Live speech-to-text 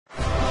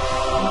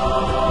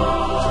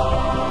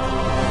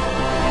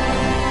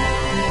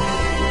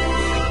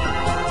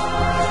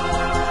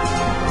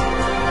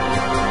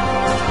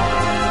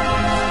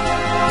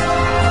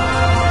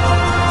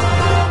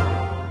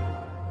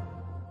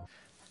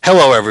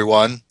Hello,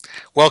 everyone.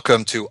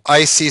 Welcome to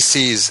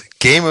ICC's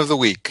Game of the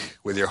Week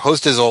with your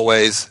host, as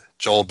always,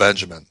 Joel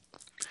Benjamin.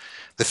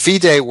 The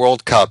FIDE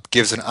World Cup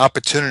gives an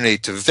opportunity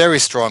to very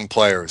strong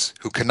players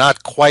who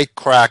cannot quite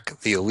crack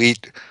the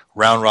elite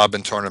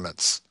round-robin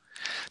tournaments.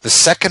 The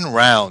second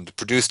round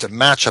produced a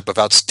matchup of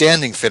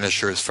outstanding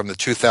finishers from the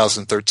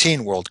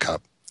 2013 World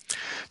Cup.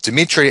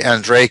 Dmitry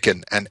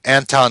Andreikin and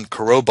Anton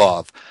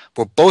Korobov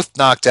were both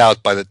knocked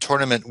out by the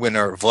tournament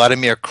winner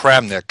Vladimir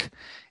Kramnik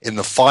in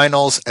the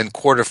finals and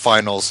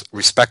quarterfinals,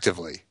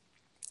 respectively.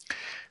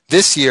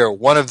 This year,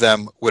 one of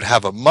them would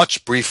have a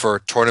much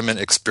briefer tournament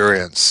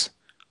experience.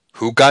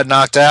 Who got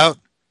knocked out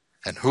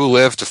and who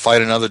lived to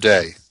fight another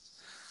day?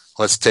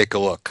 Let's take a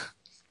look.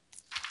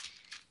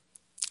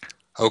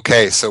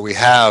 Okay, so we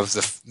have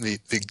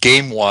the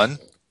game one,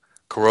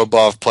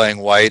 Korobov playing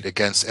white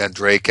against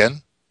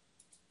Andreikin.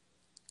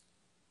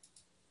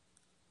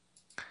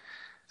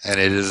 And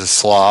it is a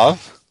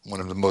Slav, one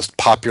of the most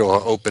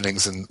popular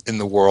openings in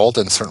the world,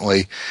 and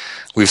certainly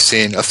we've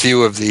seen a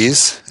few of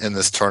these in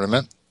this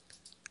tournament.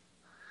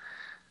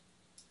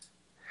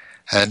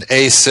 And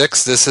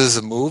A6, this is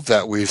a move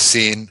that we've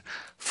seen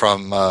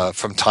from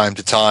time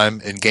to time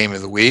in Game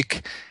of the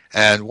Week.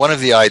 And one of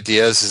the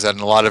ideas is that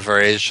in a lot of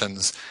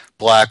variations,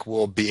 Black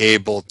will be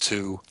able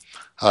to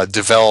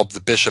develop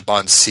the bishop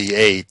on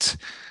C8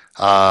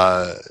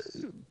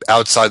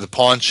 outside the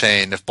pawn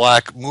chain. If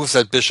Black moves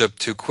that bishop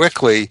too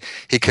quickly,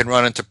 he can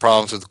run into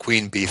problems with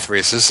Queen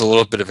B3. So this is a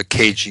little bit of a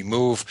cagey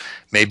move.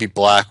 Maybe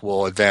Black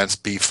will advance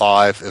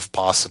B5 if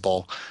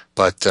possible,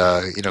 but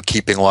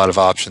keeping a lot of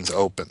options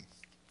open.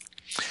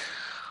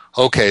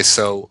 Okay,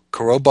 so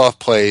Korobov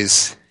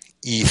plays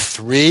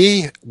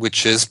E3,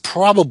 which is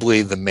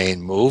probably the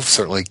main move,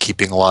 certainly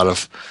keeping a lot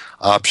of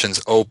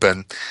options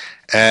open.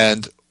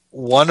 And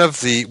one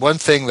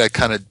thing that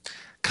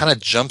kind of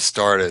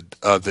jump-started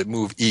the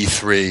move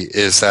E3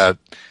 is that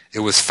it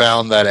was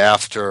found that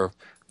after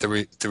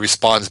the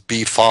response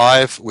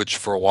B5, which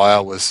for a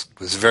while was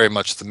very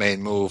much the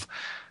main move,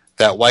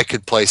 that White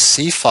could play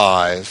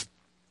C5,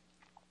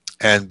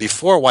 and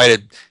before White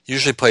had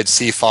usually played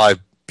C5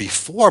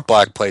 before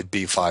Black played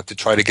B5 to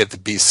try to get the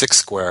B6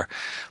 square,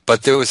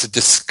 but there was a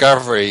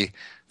discovery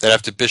that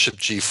after bishop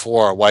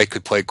G4, White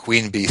could play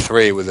Queen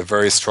B3 with a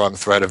very strong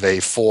threat of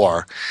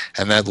A4,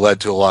 and that led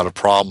to a lot of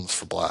problems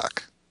for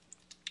Black.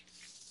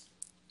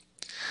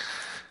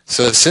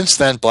 So since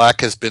then,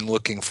 Black has been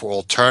looking for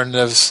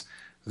alternatives.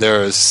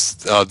 There's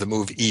the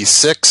move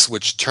E6,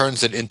 which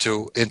turns it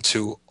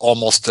into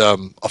almost a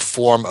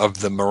form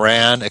of the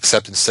Moran,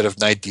 except instead of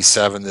knight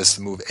D7, there's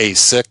the move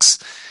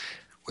A6,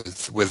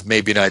 with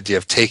maybe an idea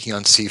of taking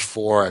on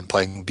C4 and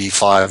playing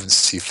B5 and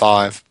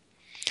C5.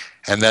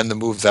 And then the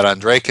move that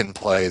Andreikin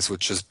plays,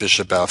 which is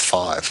bishop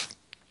F5.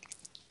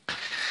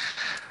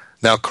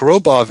 Now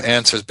Korobov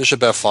answers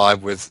bishop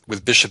F5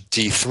 with bishop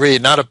D3,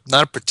 not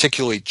a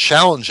particularly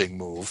challenging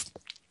move.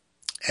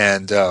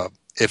 And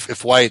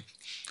if White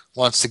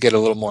wants to get a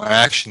little more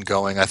action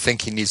going, I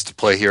think he needs to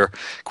play here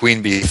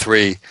Queen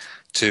B3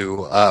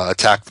 to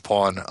attack the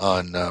pawn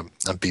on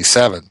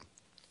B7.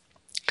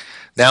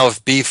 Now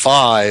if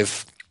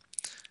B5,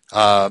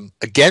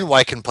 again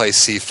White can play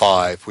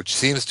C5, which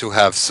seems to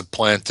have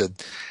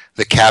supplanted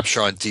the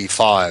capture on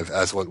D5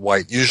 as what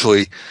White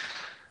usually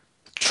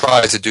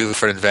tries to do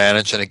for an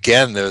advantage. And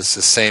again, there's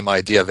the same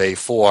idea of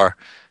A4.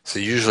 So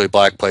usually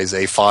Black plays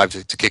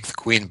A5 to kick the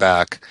queen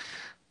back,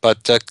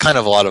 but kind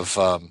of a lot of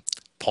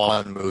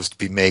pawn moves to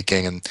be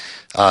making. And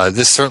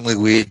this certainly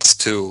leads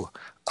to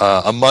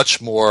a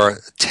much more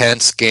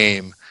tense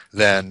game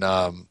than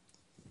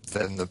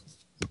the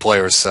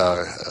players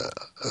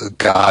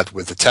got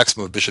with the text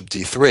move bishop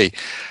D3.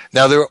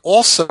 Now there are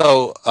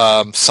also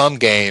some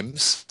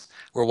games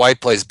where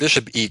White plays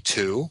bishop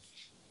E2,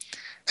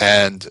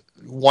 and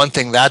one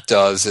thing that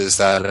does is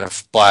that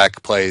if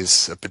Black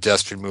plays a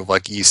pedestrian move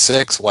like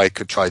E6, White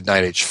could try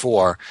knight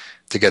H4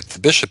 to get the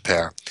bishop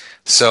pair.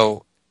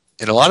 So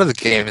in a lot of the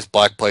games,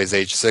 Black plays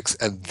H6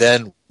 and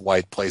then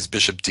White plays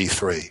bishop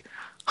D3.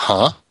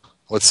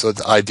 What's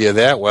the idea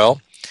there?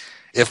 Well,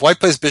 if White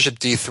plays bishop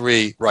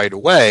D3 right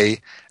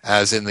away,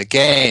 as in the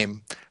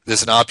game,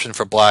 there's an option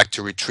for Black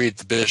to retreat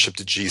the bishop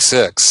to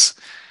G6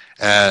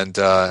 and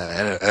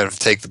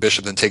take the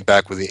bishop, then take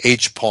back with the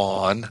H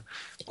pawn,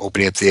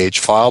 opening up the H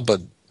file,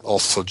 but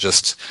also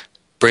just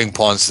bring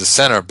pawns to the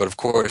center. But of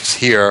course,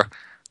 here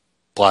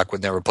Black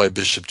would never play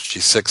bishop to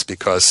G6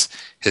 because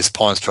his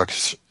pawn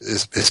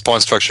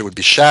structure would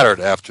be shattered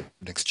after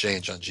an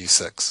exchange on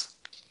G6.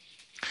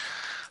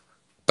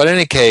 But in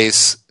any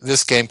case,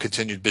 this game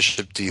continued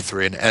bishop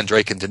D3, and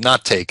Andreikin did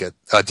not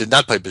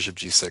play bishop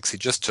G6. He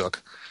just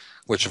took,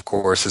 which of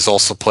course is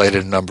also played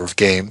in a number of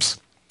games.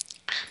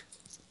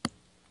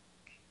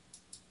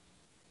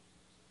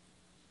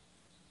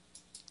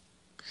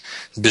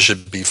 Bishop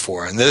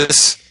B4, and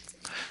this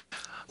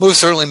move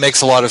certainly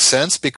makes a lot of sense because